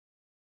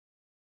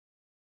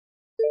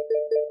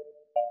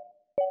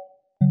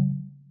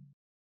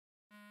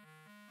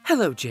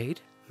Hello,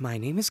 Jade. My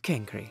name is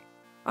Kankri.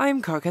 I am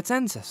Karkat's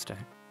ancestor.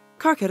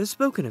 Karkat has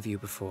spoken of you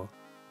before.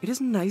 It is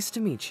nice to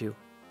meet you.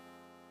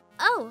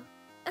 Oh,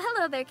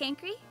 hello there,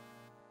 Kankri.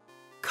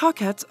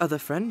 Karkat's other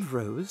friend,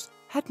 Rose,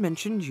 had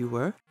mentioned you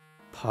were,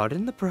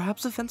 pardon the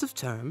perhaps offensive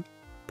term,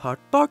 part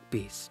bark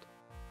beast.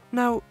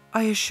 Now,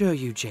 I assure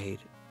you, Jade,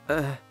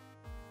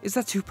 is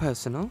that too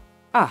personal?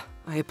 I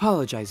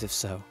apologize if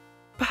so.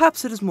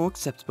 Perhaps it is more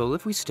acceptable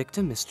if we stick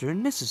to Mr.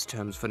 and Mrs.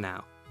 terms for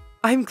now.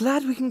 I am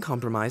glad we can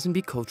compromise and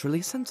be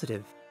culturally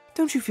sensitive.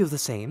 Don't you feel the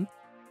same?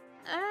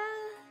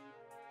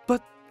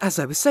 But, as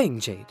I was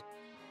saying, Jade,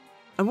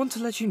 I want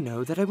to let you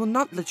know that I will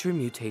not let your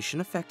mutation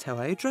affect how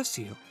I address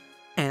you.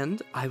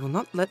 And I will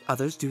not let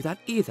others do that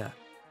either.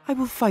 I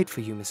will fight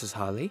for you, Mrs.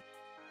 Harley.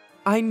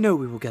 I know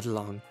we will get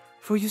along,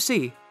 for you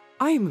see,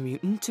 I am a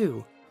mutant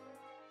too.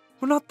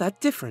 We're not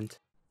that different.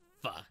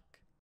 Fuck.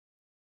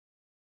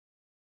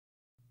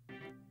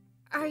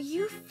 Are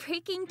you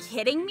freaking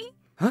kidding me?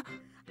 Huh?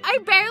 I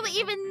barely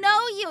even know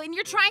you, and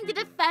you're trying to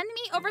defend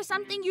me over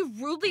something you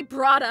rudely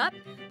brought up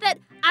that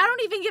I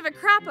don't even give a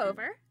crap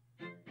over?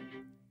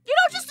 You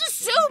don't just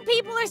assume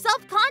people are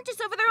self-conscious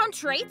over their own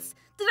traits.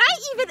 Did I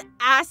even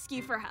ask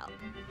you for help?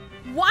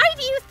 Why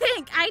do you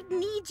think I'd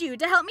need you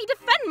to help me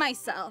defend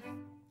myself?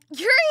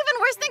 You're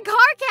even worse than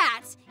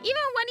Karkat!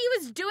 Even when he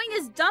was doing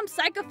his dumb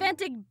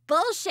psychophantic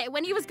bullshit,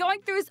 when he was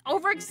going through his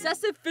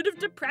over-excessive fit of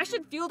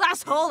depression-fueled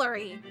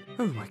assholery.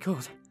 Oh my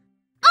god.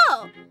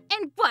 Oh,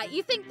 and what,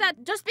 you think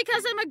that just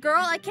because I'm a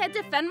girl I can't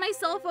defend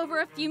myself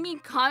over a few mean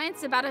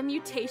comments about a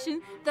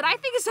mutation that I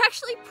think is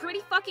actually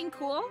pretty fucking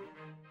cool?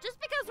 Just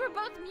because we're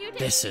both mutated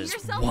This and is you're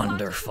self-conscious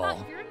wonderful.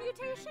 about your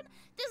mutation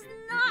does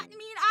not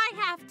mean I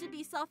have to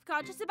be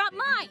self-conscious about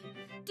mine.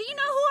 Do you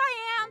know who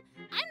I am?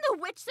 I'm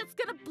the witch that's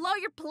gonna blow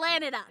your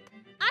planet up.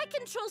 I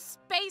control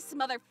space,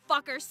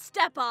 motherfucker.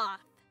 Step off.